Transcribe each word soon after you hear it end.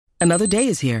Another day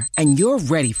is here, and you're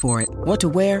ready for it. What to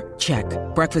wear? Check.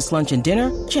 Breakfast, lunch, and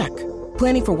dinner? Check.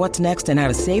 Planning for what's next and how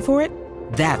to save for it?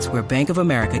 That's where Bank of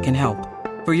America can help.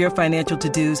 For your financial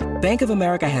to-dos, Bank of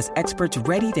America has experts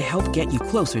ready to help get you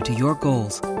closer to your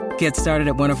goals. Get started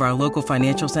at one of our local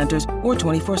financial centers or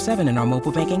 24/7 in our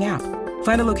mobile banking app.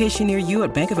 Find a location near you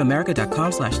at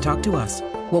bankofamerica.com/talktous.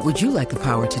 What would you like the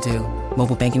power to do?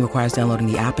 Mobile banking requires downloading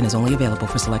the app and is only available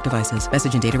for select devices.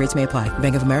 Message and data rates may apply.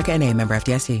 Bank of America N.A., member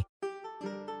FDIC.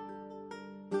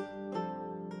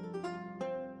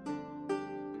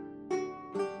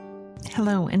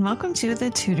 Hello, and welcome to the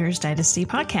Tudors Dynasty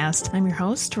podcast. I'm your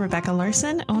host, Rebecca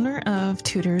Larson, owner of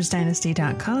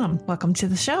TudorsDynasty.com. Welcome to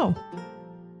the show.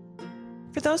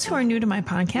 For those who are new to my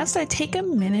podcast, I take a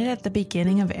minute at the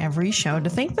beginning of every show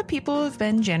to thank the people who have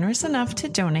been generous enough to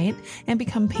donate and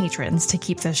become patrons to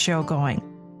keep this show going.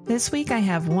 This week, I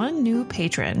have one new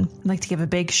patron. I'd like to give a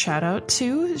big shout out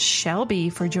to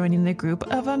Shelby for joining the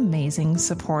group of amazing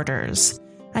supporters.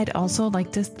 I'd also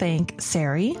like to thank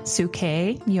Sari,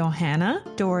 Suke, Johanna,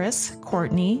 Doris,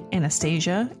 Courtney,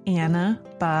 Anastasia, Anna,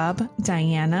 Bob,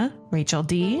 Diana, Rachel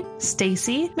D,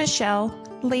 Stacy, Michelle,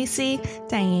 Lacey,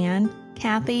 Diane,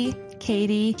 Kathy,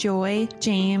 Katie, Joy,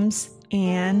 James,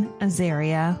 Anne,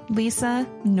 Azaria, Lisa,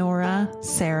 Nora,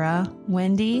 Sarah,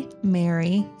 Wendy,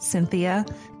 Mary, Cynthia,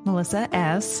 Melissa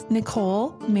S.,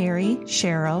 Nicole, Mary,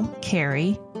 Cheryl,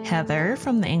 Carrie, Heather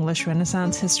from the English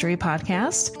Renaissance History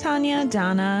Podcast, Tanya,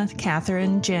 Donna,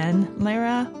 Catherine, Jen,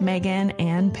 Lara, Megan,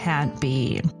 and Pat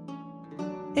B.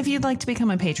 If you'd like to become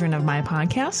a patron of my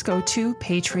podcast, go to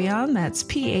Patreon, that's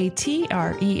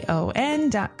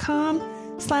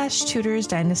patreon.com/Tudors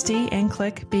Dynasty and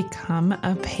click Become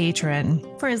a Patron.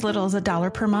 For as little as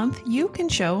 $1 per month, you can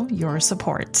show your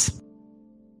support.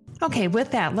 Okay,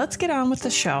 with that, let's get on with the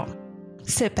show.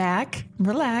 Sit back,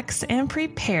 relax, and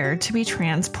prepare to be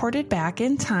transported back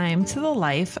in time to the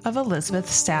life of Elizabeth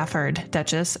Stafford,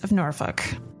 Duchess of Norfolk.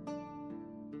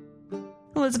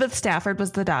 Elizabeth Stafford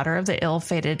was the daughter of the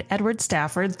ill-fated Edward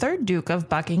Stafford, 3rd Duke of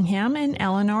Buckingham, and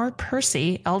Eleanor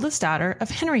Percy, eldest daughter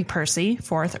of Henry Percy,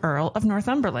 4th Earl of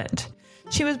Northumberland.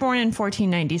 She was born in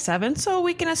 1497, so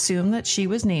we can assume that she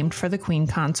was named for the Queen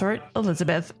Consort,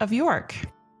 Elizabeth of York.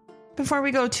 Before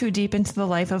we go too deep into the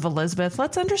life of Elizabeth,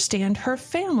 let's understand her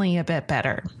family a bit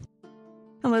better.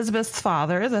 Elizabeth's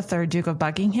father, the 3rd Duke of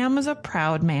Buckingham, was a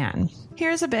proud man.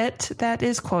 Here's a bit that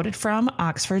is quoted from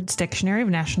Oxford's Dictionary of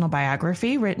National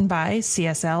Biography, written by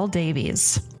C.S.L.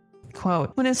 Davies.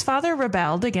 Quote, when his father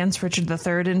rebelled against Richard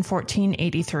III in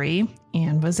 1483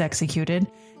 and was executed,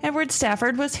 Edward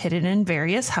Stafford was hidden in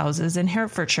various houses in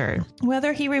Hertfordshire.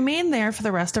 Whether he remained there for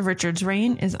the rest of Richard's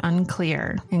reign is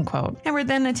unclear. End quote. Edward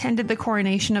then attended the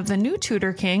coronation of the new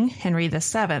Tudor king, Henry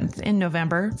VII, in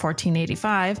November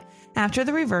 1485. After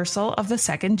the reversal of the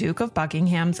 2nd Duke of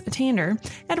Buckingham's attainder,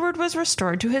 Edward was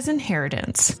restored to his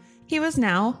inheritance. He was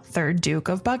now 3rd Duke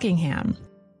of Buckingham.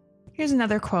 Here's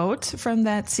another quote from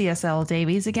that C.S.L.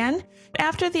 Davies again.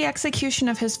 After the execution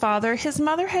of his father, his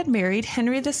mother had married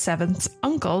Henry VII's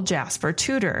uncle, Jasper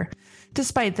Tudor.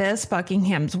 Despite this,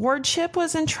 Buckingham's wardship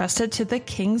was entrusted to the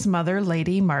king's mother,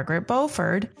 Lady Margaret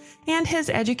Beaufort, and his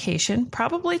education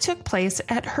probably took place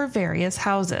at her various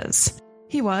houses.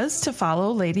 He was to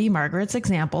follow Lady Margaret's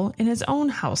example in his own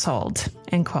household.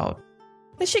 End quote.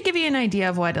 This should give you an idea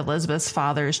of what Elizabeth's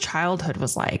father's childhood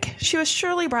was like. She was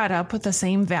surely brought up with the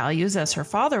same values as her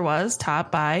father was,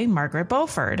 taught by Margaret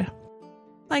Beaufort.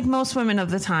 Like most women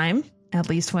of the time, at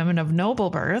least women of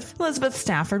noble birth, Elizabeth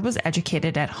Stafford was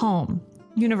educated at home.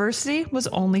 University was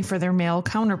only for their male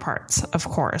counterparts, of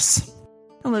course.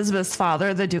 Elizabeth's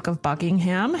father, the Duke of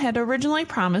Buckingham, had originally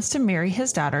promised to marry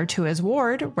his daughter to his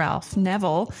ward, Ralph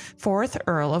Neville, 4th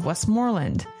Earl of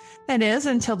Westmoreland. That is,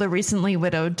 until the recently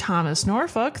widowed Thomas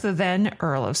Norfolk, the then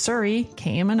Earl of Surrey,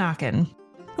 came a-knockin'.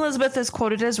 Elizabeth is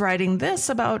quoted as writing this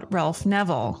about Ralph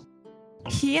Neville.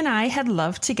 He and I had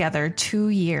loved together 2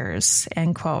 years,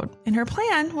 end quote, and her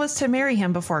plan was to marry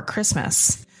him before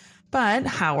Christmas. But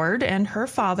Howard and her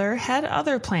father had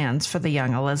other plans for the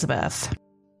young Elizabeth.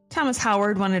 Thomas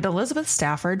Howard wanted Elizabeth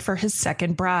Stafford for his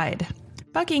second bride.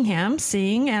 Buckingham,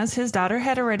 seeing as his daughter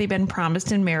had already been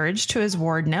promised in marriage to his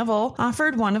ward Neville,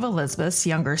 offered one of Elizabeth's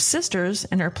younger sisters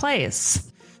in her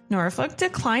place. Norfolk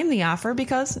declined the offer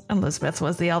because Elizabeth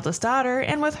was the eldest daughter,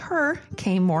 and with her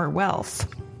came more wealth.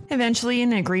 Eventually,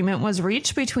 an agreement was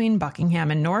reached between Buckingham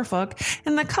and Norfolk,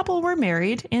 and the couple were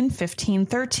married in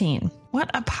 1513. What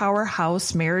a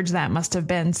powerhouse marriage that must have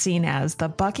been, seen as the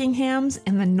Buckinghams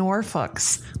and the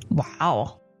Norfolks.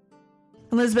 Wow.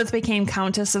 Elizabeth became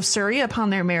Countess of Surrey upon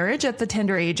their marriage at the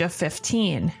tender age of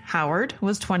 15. Howard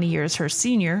was 20 years her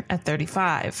senior at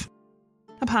 35.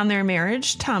 Upon their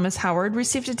marriage, Thomas Howard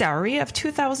received a dowry of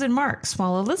 2,000 marks,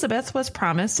 while Elizabeth was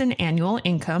promised an annual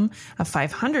income of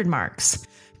 500 marks.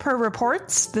 Per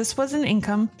reports, this was an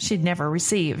income she'd never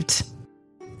received.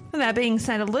 That being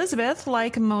said, Elizabeth,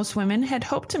 like most women, had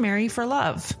hoped to marry for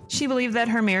love. She believed that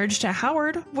her marriage to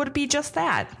Howard would be just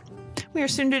that. We are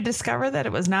soon to discover that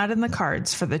it was not in the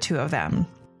cards for the two of them.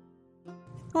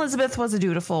 Elizabeth was a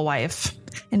dutiful wife.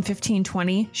 In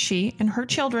 1520, she and her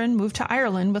children moved to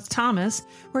Ireland with Thomas,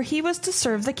 where he was to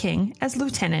serve the king as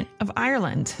Lieutenant of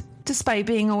Ireland. Despite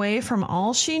being away from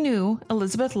all she knew,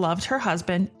 Elizabeth loved her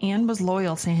husband and was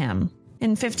loyal to him.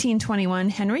 In 1521,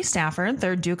 Henry Stafford,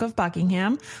 3rd Duke of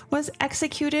Buckingham, was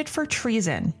executed for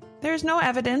treason. There is no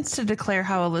evidence to declare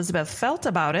how Elizabeth felt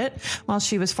about it while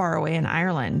she was far away in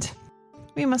Ireland.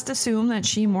 We must assume that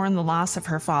she mourned the loss of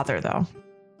her father, though.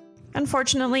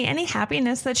 Unfortunately, any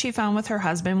happiness that she found with her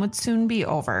husband would soon be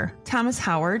over. Thomas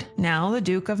Howard, now the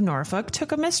Duke of Norfolk,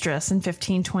 took a mistress in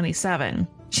 1527.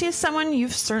 She is someone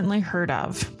you've certainly heard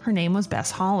of. Her name was Bess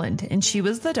Holland, and she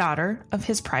was the daughter of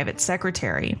his private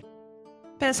secretary.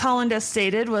 Bess Holland, as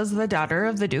stated, was the daughter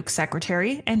of the Duke's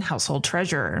secretary and household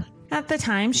treasurer. At the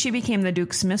time she became the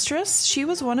Duke's mistress, she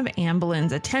was one of Anne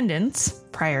Boleyn's attendants,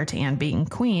 prior to Anne being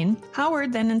queen.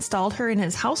 Howard then installed her in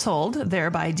his household,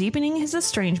 thereby deepening his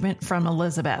estrangement from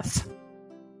Elizabeth.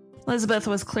 Elizabeth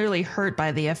was clearly hurt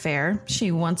by the affair.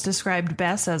 She once described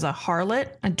Bess as a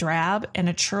harlot, a drab, and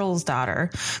a churl's daughter,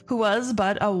 who was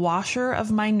but a washer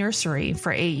of my nursery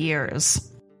for 8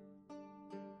 years.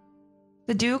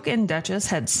 The Duke and Duchess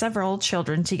had several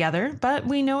children together, but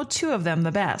we know two of them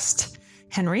the best: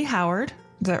 Henry Howard,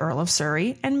 the Earl of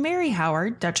Surrey, and Mary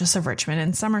Howard, Duchess of Richmond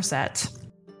and Somerset.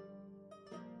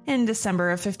 In December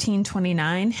of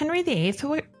 1529, Henry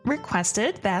VIII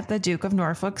requested that the Duke of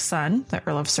Norfolk's son, the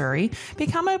Earl of Surrey,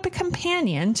 become a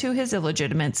companion to his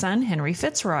illegitimate son, Henry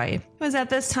Fitzroy. It was at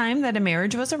this time that a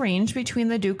marriage was arranged between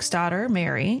the Duke's daughter,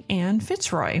 Mary, and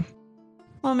Fitzroy.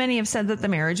 While many have said that the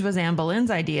marriage was Anne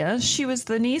Boleyn's idea, she was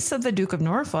the niece of the Duke of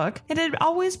Norfolk. It had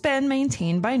always been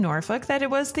maintained by Norfolk that it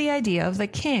was the idea of the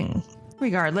king.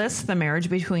 Regardless, the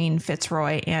marriage between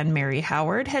Fitzroy and Mary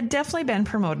Howard had definitely been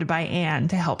promoted by Anne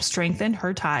to help strengthen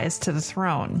her ties to the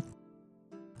throne.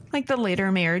 Like the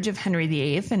later marriage of Henry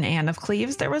VIII and Anne of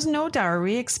Cleves, there was no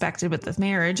dowry expected with the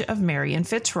marriage of Mary and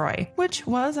Fitzroy, which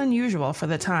was unusual for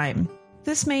the time.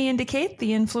 This may indicate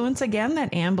the influence again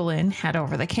that Anne Boleyn had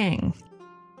over the king.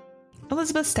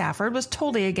 Elizabeth Stafford was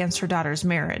totally against her daughter's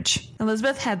marriage.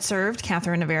 Elizabeth had served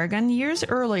Catherine of Aragon years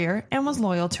earlier and was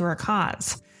loyal to her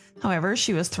cause. However,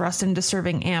 she was thrust into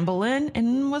serving Anne Boleyn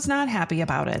and was not happy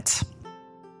about it.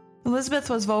 Elizabeth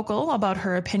was vocal about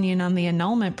her opinion on the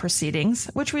annulment proceedings,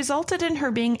 which resulted in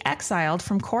her being exiled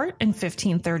from court in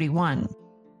 1531.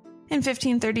 In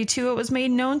 1532, it was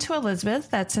made known to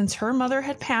Elizabeth that since her mother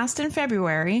had passed in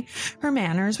February, her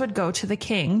manors would go to the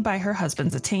king by her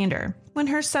husband's attainder. When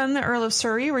her son, the Earl of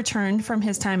Surrey, returned from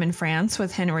his time in France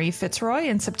with Henry Fitzroy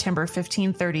in September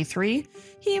 1533,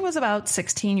 he was about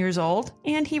 16 years old,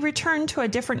 and he returned to a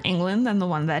different England than the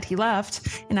one that he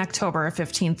left in October of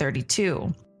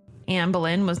 1532. Anne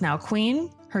Boleyn was now queen.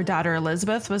 Her daughter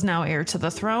Elizabeth was now heir to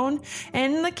the throne,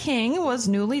 and the king was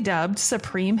newly dubbed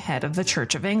Supreme Head of the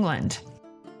Church of England.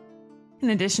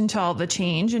 In addition to all the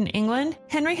change in England,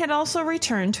 Henry had also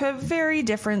returned to a very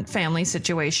different family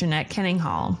situation at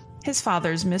Kenninghall. His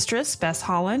father's mistress, Bess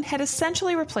Holland, had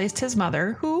essentially replaced his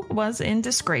mother, who was in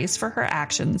disgrace for her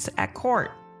actions at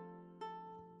court.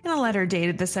 In a letter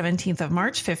dated the 17th of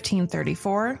March,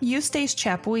 1534, Eustace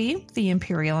Chapuis, the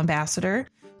imperial ambassador,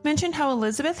 mentioned how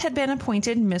Elizabeth had been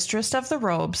appointed Mistress of the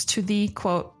Robes to the,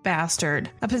 quote, bastard,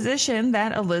 a position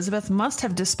that Elizabeth must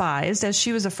have despised as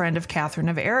she was a friend of Catherine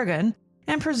of Aragon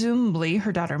and presumably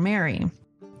her daughter Mary.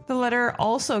 The letter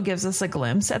also gives us a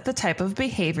glimpse at the type of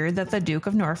behavior that the Duke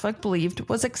of Norfolk believed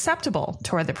was acceptable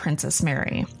toward the Princess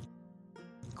Mary.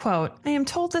 Quote, I am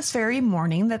told this very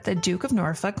morning that the Duke of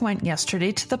Norfolk went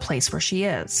yesterday to the place where she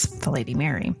is, the Lady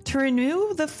Mary, to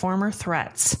renew the former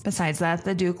threats. Besides that,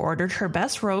 the Duke ordered her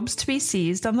best robes to be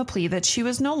seized on the plea that she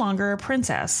was no longer a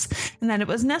princess, and that it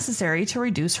was necessary to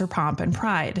reduce her pomp and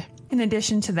pride. In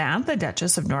addition to that, the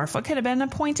Duchess of Norfolk had been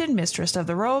appointed Mistress of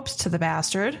the Robes to the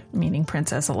bastard, meaning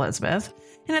Princess Elizabeth,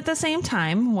 and at the same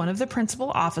time, one of the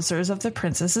principal officers of the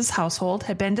princess's household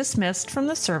had been dismissed from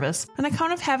the service on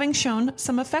account of having shown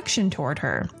some affection toward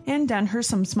her and done her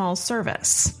some small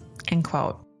service. End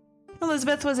quote.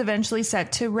 Elizabeth was eventually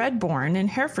sent to Redbourne in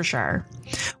Herefordshire,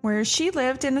 where she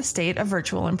lived in a state of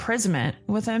virtual imprisonment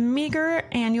with a meager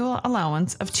annual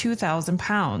allowance of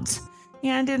 £2,000.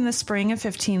 And in the spring of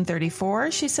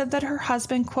 1534, she said that her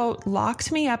husband, quote,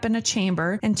 locked me up in a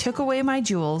chamber and took away my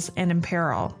jewels and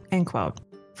apparel, end quote.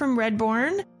 From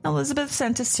Redbourne, Elizabeth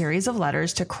sent a series of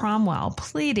letters to Cromwell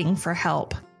pleading for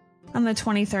help. On the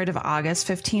 23rd of August,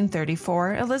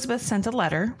 1534, Elizabeth sent a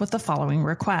letter with the following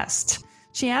request.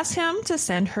 She asked him to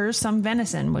send her some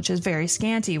venison, which is very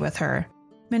scanty with her.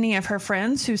 Many of her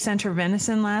friends who sent her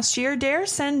venison last year dare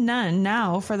send none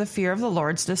now for the fear of the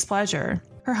Lord's displeasure.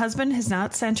 Her husband has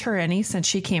not sent her any since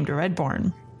she came to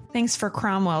Redbourne. Thanks for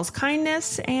Cromwell's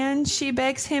kindness, and she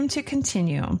begs him to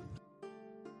continue.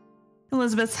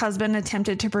 Elizabeth's husband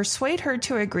attempted to persuade her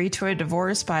to agree to a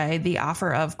divorce by the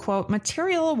offer of, quote,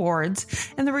 material awards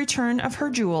and the return of her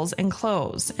jewels and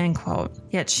clothes, end quote.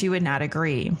 Yet she would not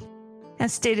agree.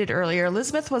 As stated earlier,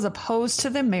 Elizabeth was opposed to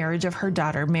the marriage of her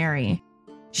daughter Mary.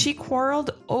 She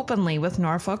quarreled openly with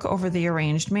Norfolk over the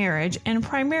arranged marriage and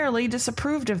primarily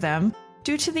disapproved of them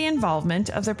due to the involvement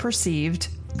of the perceived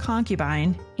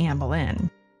concubine Anne Boleyn.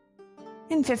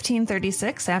 In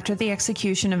 1536, after the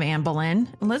execution of Anne Boleyn,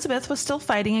 Elizabeth was still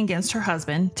fighting against her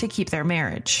husband to keep their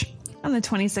marriage. On the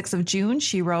 26th of June,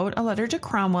 she wrote a letter to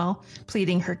Cromwell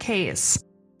pleading her case.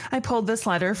 I pulled this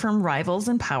letter from Rivals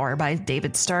in Power by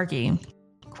David Starkey.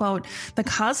 Quote, the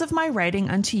cause of my writing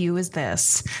unto you is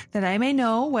this, that I may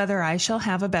know whether I shall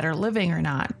have a better living or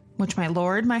not, which my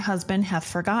lord my husband hath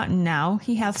forgotten now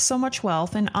he hath so much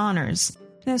wealth and honours,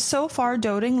 and is so far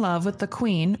doting love with the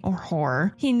queen, or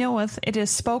whore, he knoweth it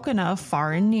is spoken of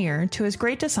far and near, to his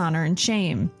great dishonour and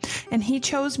shame. And he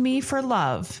chose me for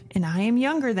love, and I am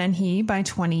younger than he by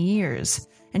 20 years,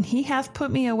 and he hath put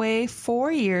me away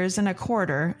 4 years and a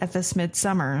quarter at this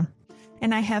midsummer.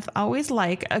 And I have always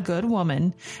like a good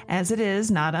woman, as it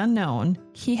is not unknown.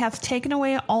 He hath taken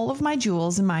away all of my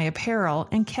jewels and my apparel,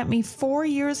 and kept me 4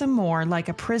 years and more like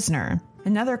a prisoner.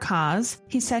 Another cause,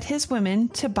 he set his women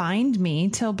to bind me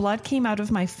till blood came out of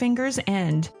my finger's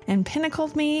end, and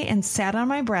pinnacled me and sat on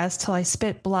my breast till I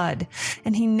spit blood,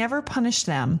 and he never punished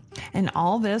them, and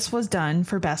all this was done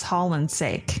for Bess Holland's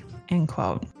sake." End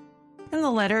quote. In the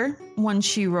letter, one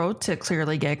she wrote to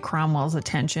clearly get Cromwell's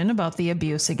attention about the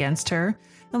abuse against her,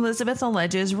 Elizabeth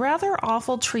alleges rather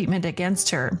awful treatment against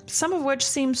her, some of which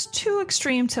seems too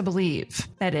extreme to believe.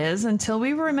 That is, until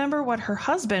we remember what her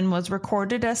husband was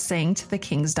recorded as saying to the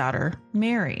king's daughter,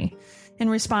 Mary, in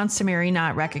response to Mary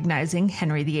not recognizing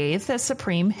Henry VIII as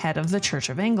supreme head of the Church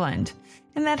of England,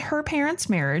 and that her parents'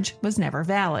 marriage was never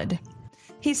valid.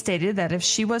 He stated that if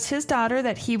she was his daughter,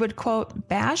 that he would, quote,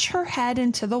 bash her head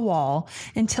into the wall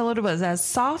until it was as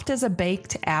soft as a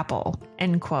baked apple,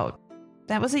 end quote.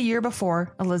 That was a year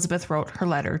before Elizabeth wrote her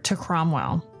letter to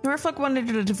Cromwell. Norfolk wanted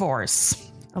a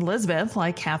divorce. Elizabeth,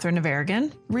 like Catherine of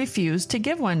Aragon, refused to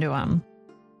give one to him.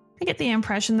 I get the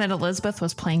impression that Elizabeth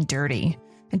was playing dirty,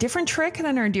 a different trick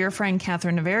than her dear friend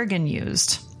Catherine of Aragon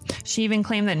used. She even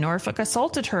claimed that Norfolk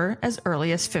assaulted her as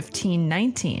early as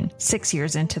 1519, 6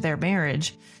 years into their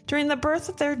marriage, during the birth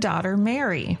of their daughter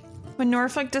Mary. When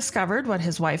Norfolk discovered what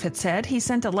his wife had said, he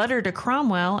sent a letter to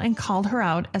Cromwell and called her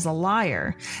out as a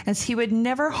liar, as he would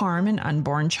never harm an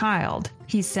unborn child.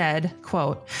 He said,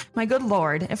 quote, "My good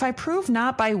lord, if I prove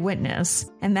not by witness,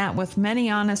 and that with many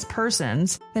honest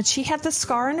persons, that she had the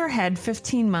scar in her head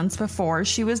 15 months before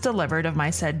she was delivered of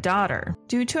my said daughter,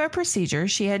 due to a procedure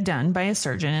she had done by a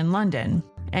surgeon in London."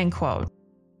 End quote.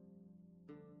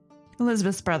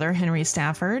 Elizabeth's brother, Henry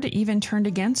Stafford, even turned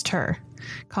against her,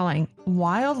 calling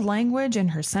wild language in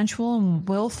her sensual and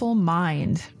willful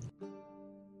mind.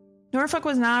 Norfolk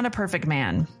was not a perfect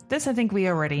man. This I think we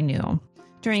already knew.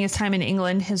 During his time in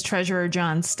England, his treasurer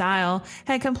John Style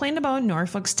had complained about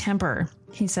Norfolk's temper.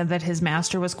 He said that his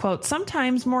master was, quote,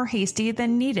 sometimes more hasty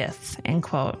than needeth, end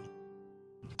quote.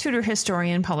 Tudor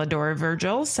historian Polydore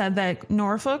Virgil said that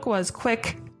Norfolk was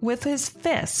quick with his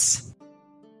fists.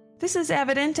 This is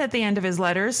evident at the end of his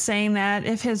letters, saying that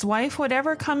if his wife would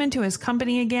ever come into his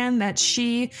company again, that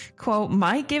she, quote,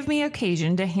 might give me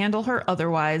occasion to handle her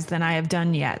otherwise than I have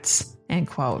done yet, end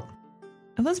quote.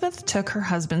 Elizabeth took her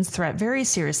husband's threat very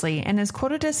seriously and is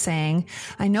quoted as saying,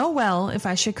 "I know well if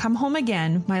I should come home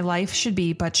again, my life should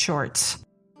be but short."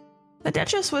 The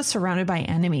Duchess was surrounded by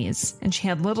enemies, and she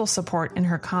had little support in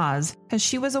her cause, as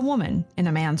she was a woman in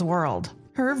a man's world.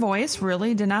 Her voice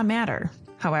really did not matter.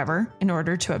 However, in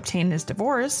order to obtain his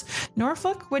divorce,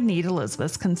 Norfolk would need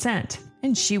Elizabeth's consent,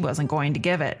 and she wasn't going to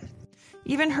give it.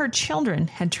 Even her children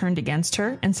had turned against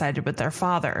her and sided with their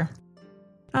father.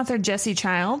 Author Jesse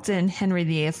Childs, in Henry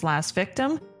VIII's Last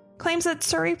Victim, claims that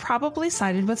Surrey probably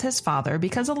sided with his father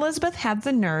because Elizabeth had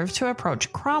the nerve to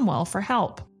approach Cromwell for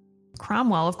help.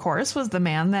 Cromwell, of course, was the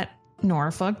man that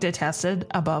Norfolk detested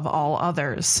above all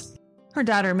others. Her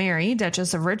daughter Mary,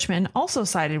 Duchess of Richmond, also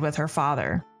sided with her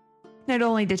father. Not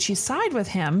only did she side with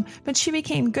him, but she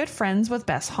became good friends with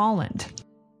Bess Holland.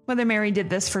 Whether Mary did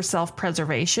this for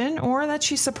self-preservation or that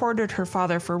she supported her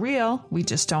father for real, we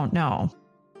just don't know.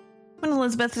 When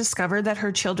Elizabeth discovered that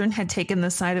her children had taken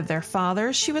the side of their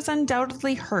father, she was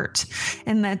undoubtedly hurt,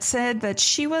 and that said that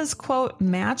she was, quote,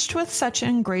 matched with such an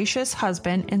ungracious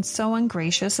husband and so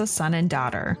ungracious a son and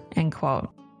daughter, end quote.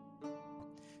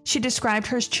 She described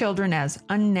her children as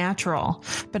unnatural,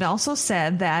 but also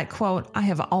said that, quote, I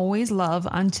have always love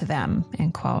unto them,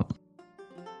 end quote.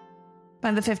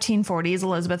 By the 1540s,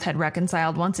 Elizabeth had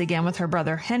reconciled once again with her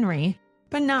brother Henry,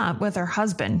 but not with her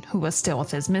husband, who was still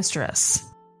with his mistress.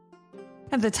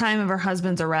 At the time of her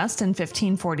husband's arrest in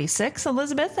 1546,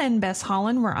 Elizabeth and Bess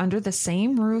Holland were under the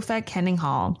same roof at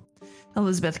Kenninghall.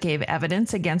 Elizabeth gave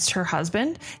evidence against her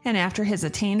husband, and after his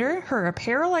attainder, her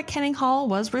apparel at Kenninghall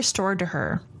was restored to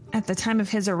her. At the time of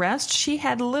his arrest, she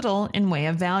had little in way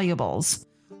of valuables,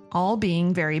 all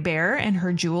being very bare and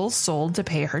her jewels sold to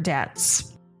pay her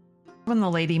debts. When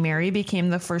the Lady Mary became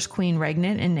the first queen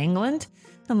regnant in England,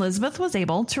 Elizabeth was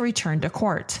able to return to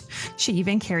court. She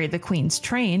even carried the Queen's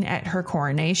train at her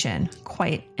coronation,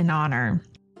 quite an honor.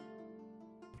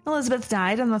 Elizabeth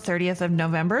died on the 30th of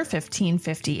November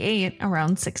 1558,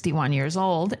 around 61 years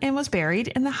old, and was buried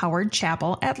in the Howard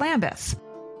Chapel at Lambeth.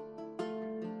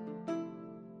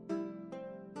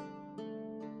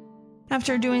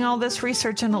 After doing all this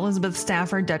research on Elizabeth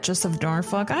Stafford, Duchess of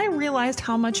Norfolk, I realized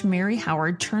how much Mary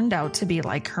Howard turned out to be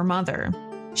like her mother.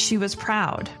 She was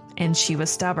proud, and she was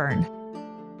stubborn.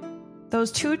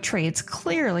 Those two traits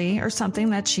clearly are something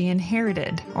that she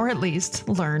inherited, or at least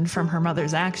learned from her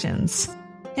mother's actions.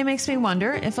 It makes me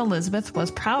wonder if Elizabeth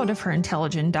was proud of her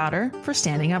intelligent daughter for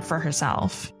standing up for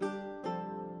herself.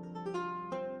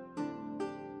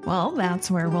 Well,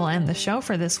 that's where we'll end the show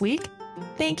for this week.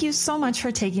 Thank you so much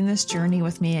for taking this journey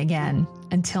with me again.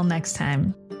 Until next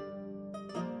time.